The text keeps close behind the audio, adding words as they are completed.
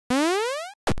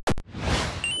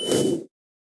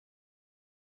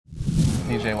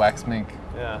DJ Waxmink.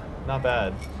 Yeah, not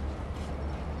bad.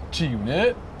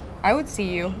 G-Unit. I would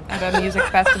see you at a music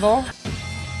festival.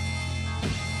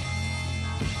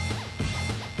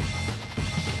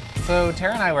 So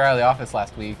Tara and I were out of the office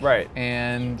last week. Right.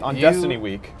 And on Destiny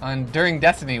Week. During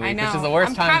Destiny Week, which is the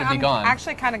worst time to be gone. I'm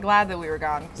actually kind of glad that we were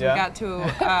gone. So we got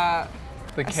to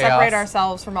separate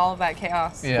ourselves from all of that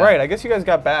chaos. Yeah. Right, I guess you guys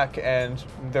got back and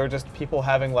there were just people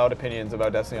having loud opinions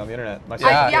about Destiny on the internet.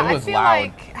 Yeah, I feel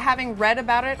like having read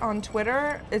about it on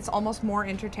Twitter, it's almost more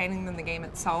entertaining than the game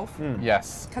itself.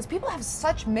 Yes. Because people have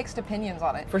such mixed opinions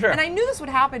on it. For sure. And I knew this would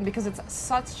happen because it's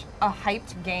such a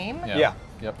hyped game. Yeah.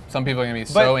 Yep. Some people are going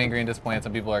to be so angry and disappointed.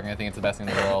 Some people are going to think it's the best thing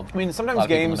in the world. I mean, sometimes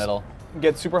games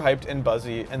get super hyped and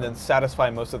buzzy and then satisfy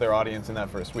most of their audience in that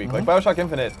first week. Like BioShock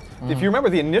Infinite, if you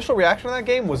remember, the initial reaction to that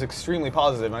game was extremely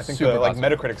positive, and I think the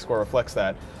Metacritic score reflects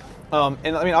that.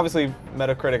 And I mean, obviously,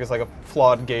 Metacritic is like a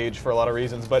flawed gauge for a lot of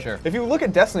reasons, but if you look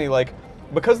at Destiny, like,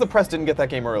 because the press didn't get that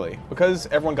game early, because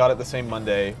everyone got it the same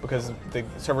Monday, because the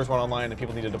servers went online and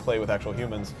people needed to play with actual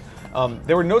humans,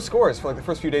 there were no scores for like the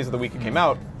first few days of the week it came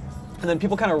out. And then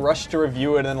people kind of rushed to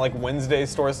review it, and then like Wednesday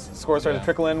scores started to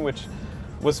trickle in, which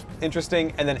was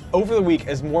interesting. And then over the week,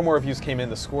 as more and more reviews came in,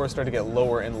 the scores started to get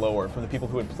lower and lower from the people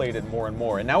who had played it more and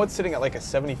more. And now it's sitting at like a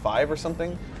 75 or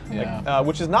something, like,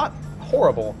 which is not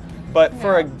horrible. But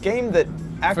for a game that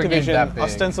Activision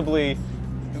ostensibly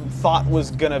thought was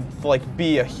gonna like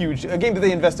be a game that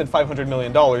they invested $500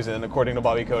 million in, according to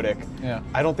Bobby Kotick.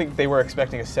 I don't think they were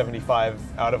expecting a 75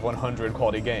 out of 100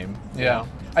 quality game. You know?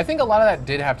 I think a lot of that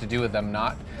did have to do with them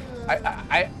not.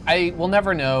 I will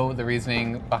never know the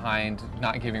reasoning behind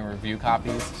not giving review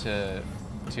copies to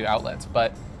outlets,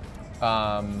 but.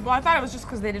 Well, I thought it was just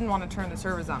because they didn't want to turn the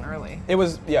servers on early. It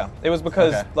was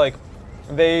because like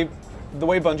the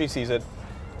way Bungie sees it,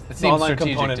 the online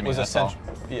component was essential.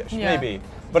 Yeah, maybe.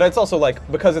 But it's also like,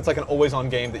 because it's like an always-on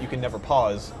game that you can never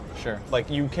pause. Sure. Like,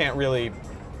 you can't really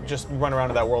just run around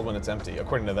to that world when it's empty,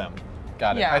 according to them.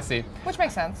 Got it. I see. Which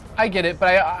makes sense. I get it, but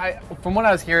I from what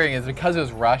I was hearing is because it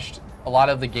was rushed, a lot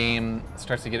of the game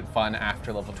starts to get fun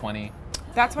after level 20.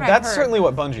 That's what I've heard. That's certainly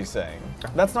what Bungie's saying.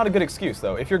 That's not a good excuse,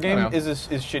 though. If your game is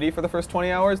shitty for the first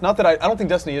 20 hours, not that I don't think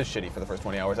Destiny is shitty for the first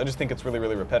 20 hours. I just think it's really,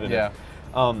 really repetitive.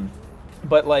 Yeah.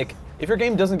 But like, if your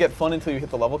game doesn't get fun until you hit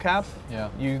the level cap,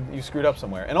 you screwed up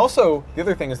somewhere. And also, the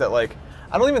other thing is that like,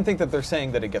 I don't even think that they're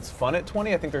saying that it gets fun at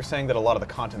 20. I think they're saying that a lot of the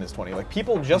content is 20. Like,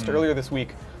 people just earlier this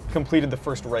week completed the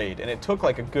first raid, and it took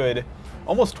like a good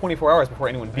almost 24 hours before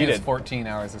anyone beat it. 14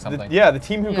 hours or something. The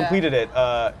team who completed it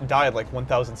died like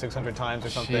 1,600 times or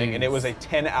something, and it was a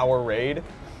 10-hour raid.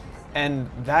 And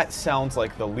that sounds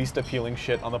like the least appealing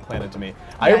shit on the planet to me.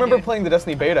 I remember playing the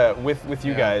Destiny beta with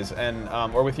you guys, and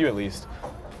or with you at least.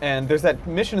 And there's that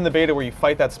mission in the beta where you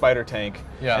fight that spider tank,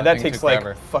 and that takes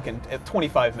like fucking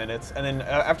 25 minutes. And then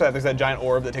after that, there's that giant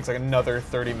orb that takes like another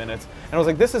 30 minutes. And I was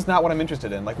like, this is not what I'm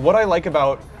interested in. Like, what I like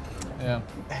about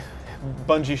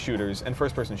Bungie shooters and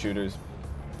first-person shooters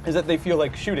is that they feel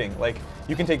like shooting. Like,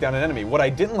 you can take down an enemy. What I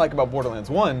didn't like about Borderlands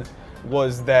 1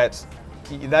 was that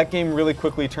game really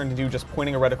quickly turned into just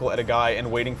pointing a reticle at a guy and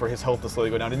waiting for his health to slowly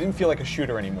go down. It didn't feel like a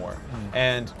shooter anymore.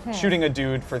 And shooting a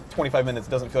dude for 25 minutes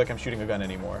doesn't feel like I'm shooting a gun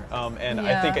anymore.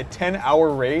 I think a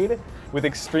 10-hour raid with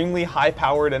extremely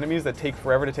high-powered enemies that take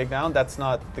forever to take down, that's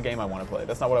not the game I want to play.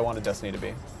 That's not what I wanted Destiny to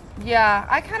be. Yeah,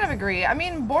 I kind of agree. I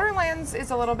mean, Borderlands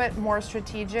is a little bit more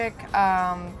strategic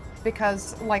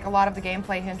because like a lot of the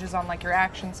gameplay hinges on like your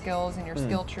action skills and your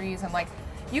skill trees, and like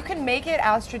you can make it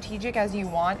as strategic as you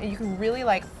want, and you can really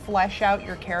like flesh out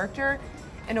your character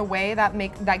in a way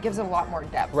that gives it a lot more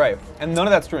depth. Right, and none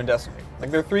of that's true in Destiny.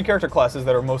 Like, there are 3 character classes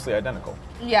that are mostly identical.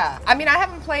 Yeah, I mean, I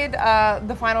haven't played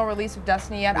the final release of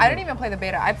Destiny yet. I didn't even play the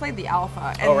beta. I played the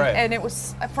alpha, and, and it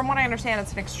was, from what I understand,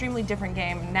 it's an extremely different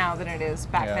game now than it is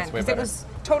back then, because it was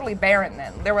totally barren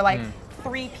then. There were like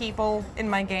 3 people in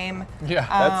my game. Yeah,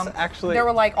 that's actually. There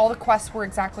were like all the quests were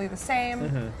exactly the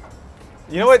same.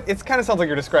 You know what? It kind of sounds like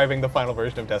you're describing the final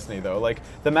version of Destiny, though. Like,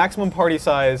 the maximum party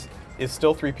size is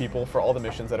still 3 people for all the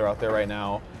missions that are out there right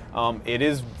now. It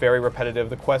is very repetitive.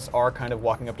 The quests are kind of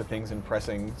walking up to things and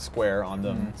pressing square on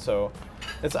them. So,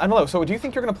 I don't know. So, do you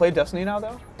think you're going to play Destiny now,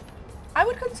 though? I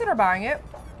would consider buying it.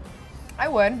 I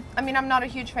would. I mean, I'm not a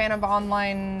huge fan of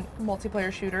online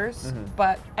multiplayer shooters,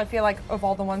 but I feel like of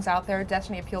all the ones out there,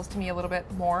 Destiny appeals to me a little bit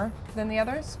more than the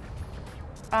others.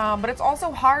 But it's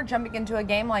also hard jumping into a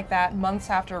game like that months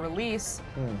after release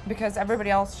because everybody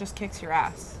else just kicks your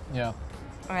ass. Yeah.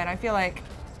 I mean, I feel like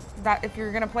that if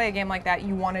you're going to play a game like that,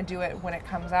 you want to do it when it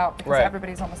comes out because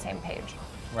everybody's on the same page.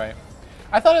 Right.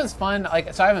 I thought it was fun.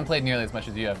 Like, so I haven't played nearly as much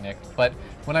as you have, Nick. But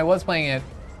when I was playing it,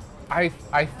 I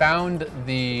found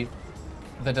the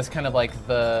the just kind of like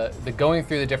the going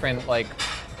through the different like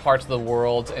parts of the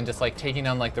world and just like taking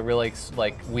down like the really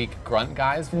like weak grunt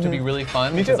guys to be really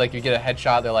fun. Me because too. like you get a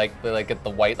headshot, they like get the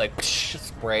white like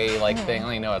spray like thing. I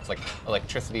don't even know, it's like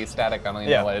electricity static. I don't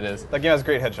even know what it is. That game has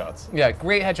great headshots. Yeah,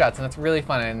 great headshots, and it's really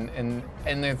fun, and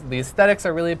the aesthetics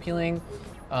are really appealing.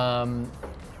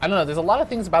 I don't know. There's a lot of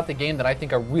things about the game that I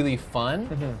think are really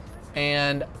fun,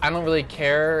 and I don't really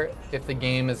care if the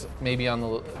game is maybe on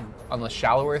the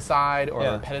shallower side or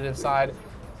repetitive side.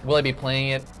 Will I be playing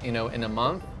it, in a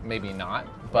month? Maybe not,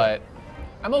 but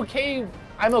I'm okay.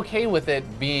 I'm okay with it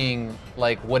being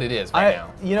like what it is right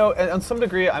now. On some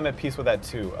degree, I'm at peace with that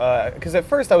too. Because at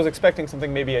first I was expecting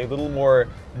something maybe a little more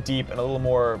deep and a little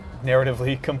more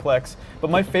narratively complex. But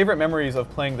my favorite memories of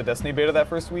playing the Destiny beta that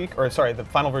first week, or sorry, the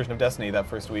final version of Destiny that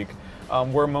first week,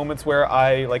 were moments where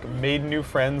I like made new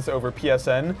friends over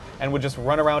PSN and would just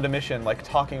run around a mission like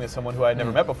talking to someone who I had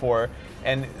never met before,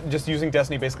 and just using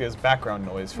Destiny basically as background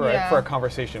noise for a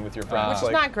conversation with your friends. Which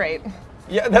is not great.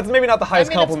 Yeah, that's maybe not the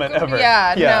highest compliment ever.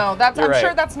 Yeah, no, I'm sure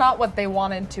right. that's not what they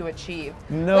wanted to achieve.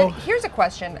 No. But here's a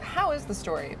question: how is the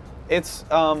story? It's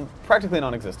practically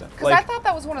non-existent. Because I thought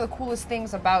that was one of the coolest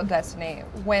things about Destiny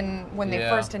when they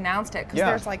first announced it. Because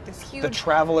there's like this huge the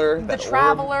Traveler,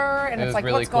 and it's like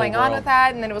really what's going cool on with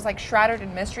that, and then it was like shrouded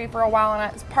in mystery for a while.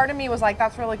 And part of me was like,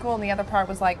 that's really cool, and the other part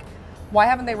was like, why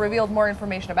haven't they revealed more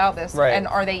information about this? Right. And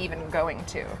are they even going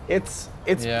to? It's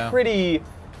pretty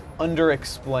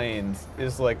underexplained,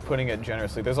 is like putting it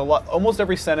generously. There's a lot. Almost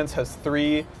every sentence has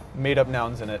 3 made-up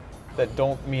nouns in it that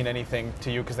don't mean anything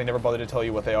to you because they never bother to tell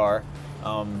you what they are.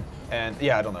 And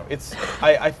yeah, I don't know.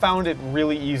 I found it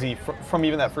really easy from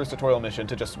even that first tutorial mission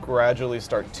to just gradually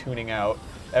start tuning out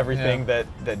everything that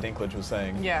Dinklage was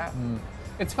saying. Yeah.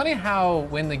 It's funny how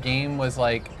when the game was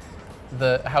like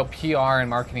how PR and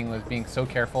marketing was being so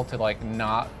careful to like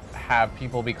not have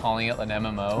people be calling it an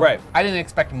MMO. Right. I didn't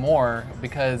expect more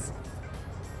because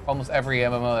almost every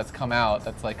MMO that's come out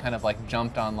that's like kind of like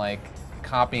jumped on like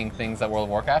copying things that World of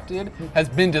Warcraft did has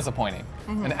been disappointing.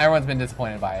 And everyone's been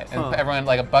disappointed by it. And everyone,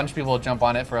 like a bunch of people jump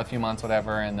on it for a few months,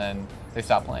 whatever, and then they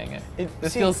stop playing it.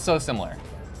 This feels so similar.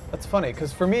 That's funny,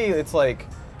 because for me, it's like,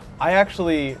 I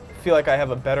actually feel like I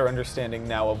have a better understanding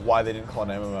now of why they didn't call it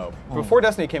an MMO. Before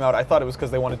Destiny came out, I thought it was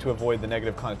because they wanted to avoid the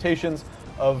negative connotations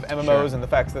of MMOs and the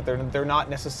fact that they're not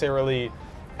necessarily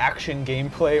action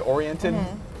gameplay oriented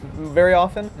very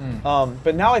often.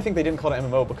 But now I think they didn't call it an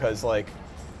MMO because like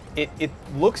it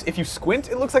looks, if you squint,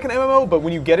 it looks like an MMO, but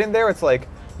when you get in there, it's like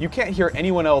you can't hear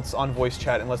anyone else on voice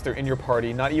chat unless they're in your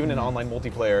party, not even in online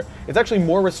multiplayer. It's actually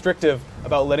more restrictive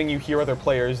about letting you hear other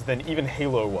players than even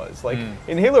Halo was. Like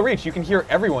in Halo Reach, you can hear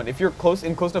everyone. If you're in close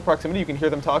enough proximity, you can hear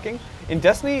them talking. In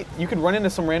Destiny, you could run into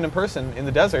some random person in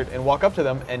the desert and walk up to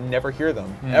them and never hear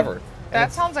them, ever.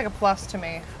 That sounds like a plus to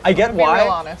me. I get why. To be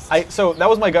real honest. So that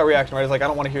was my gut reaction, right? I was like, I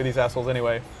don't want to hear these assholes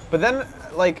anyway. But then,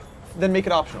 then make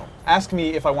it optional. Ask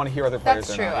me if I want to hear other players.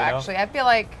 That's true, or not, actually. I feel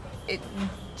like it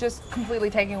just completely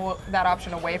taking that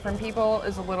option away from people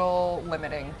is a little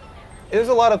limiting. There's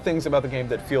a lot of things about the game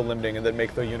that feel limiting and that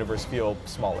make the universe feel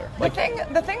smaller. The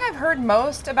thing I've heard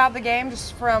most about the game,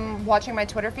 just from watching my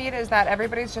Twitter feed, is that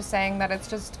everybody's just saying that it's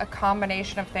just a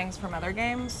combination of things from other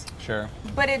games. Sure.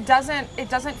 But it doesn't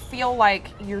feel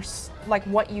like you're like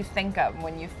what you think of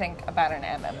when you think about an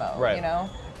MMO. Right. You know.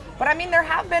 But I mean, there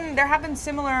have been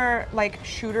similar like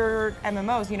shooter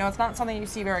MMOs. You know, it's not something you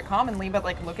see very commonly. But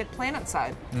like, look at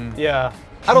PlanetSide. Yeah,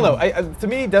 I don't know. To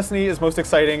me, Destiny is most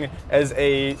exciting as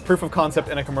a proof of concept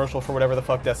and a commercial for whatever the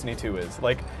fuck Destiny 2 is.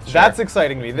 Like, that's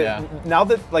exciting to me. Yeah. Now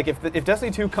that if Destiny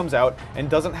 2 comes out and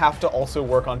doesn't have to also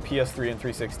work on PS3 and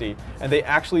 360, and they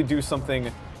actually do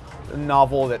something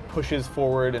novel that pushes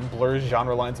forward and blurs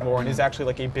genre lines more and is actually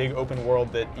like a big open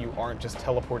world that you aren't just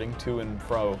teleporting to and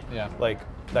fro. Yeah. Like,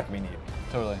 that can be neat.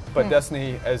 Totally. But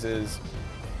Destiny as is,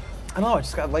 I don't know, I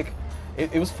just got like,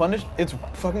 it was fun to, it's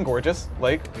fucking gorgeous.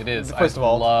 Like, It is. First of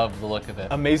all, love the look of it.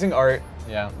 amazing art,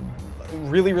 Yeah.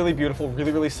 really, really beautiful,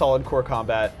 really, really solid core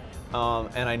combat.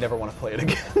 And I never want to play it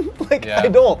again. Like, Yeah. I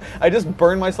don't. I just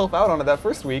burned myself out on it that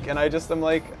first week, and I just am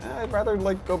like, I'd rather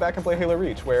like go back and play Halo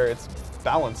Reach, where it's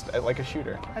balanced like a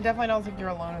shooter. I definitely don't think you're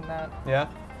alone in that. Yeah?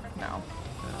 No.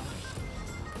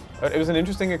 But it was an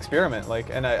interesting experiment,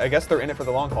 like, and I guess they're in it for the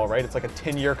long haul, right? It's like a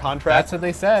 10-year contract. That's what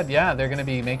they said. Yeah, they're going to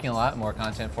be making a lot more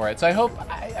content for it. So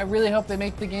I really hope they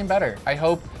make the game better. I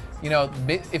hope,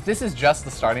 if this is just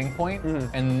the starting point,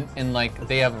 and like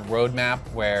they have a roadmap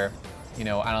where, I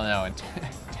don't know, in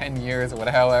 10 years or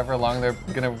however long they're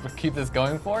going to keep this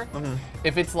going for,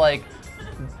 if it's like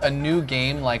a new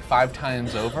game like 5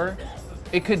 times over,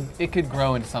 it could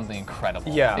grow into something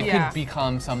incredible. Yeah. It could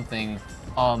become something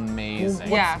amazing.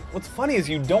 Yeah. What's funny is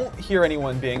you don't hear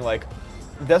anyone being like,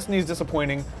 Destiny's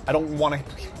disappointing. I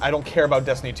don't care about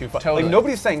Destiny 2. Totally. Like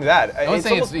nobody's saying that. No one's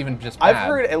saying it's even just bad. I've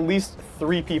heard at least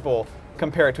 3 people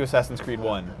compare it to Assassin's Creed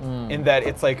 1 in that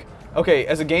it's like, okay,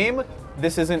 as a game,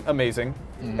 this isn't amazing.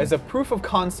 As a proof of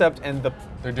concept and the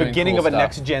beginning cool of a stuff.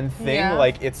 next-gen thing, Yeah.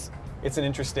 like it's an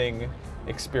interesting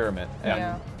experiment. And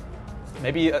Yeah.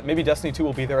 maybe Destiny 2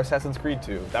 will be their Assassin's Creed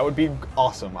 2. That would be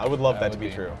awesome. I would love that to be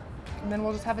true. And then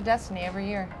we'll just have a Destiny every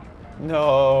year.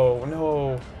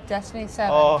 No. Destiny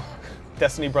 7. Oh,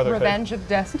 Destiny Brotherhood. Revenge of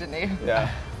Destiny. Yeah.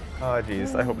 Oh,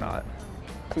 jeez. I hope not.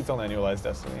 Please don't annualize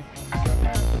Destiny.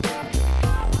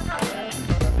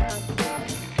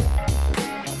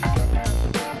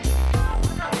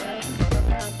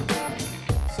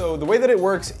 So the way that it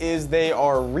works is they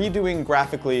are redoing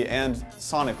graphically and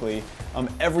sonically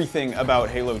everything about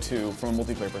Halo 2 from a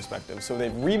multiplayer perspective. So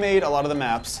they've remade a lot of the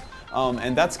maps,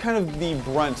 and that's kind of the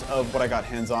brunt of what I got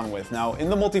hands-on with. Now, in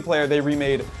the multiplayer, they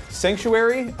remade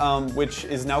Sanctuary, which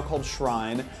is now called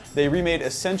Shrine. They remade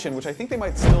Ascension, which I think they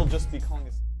might still just be calling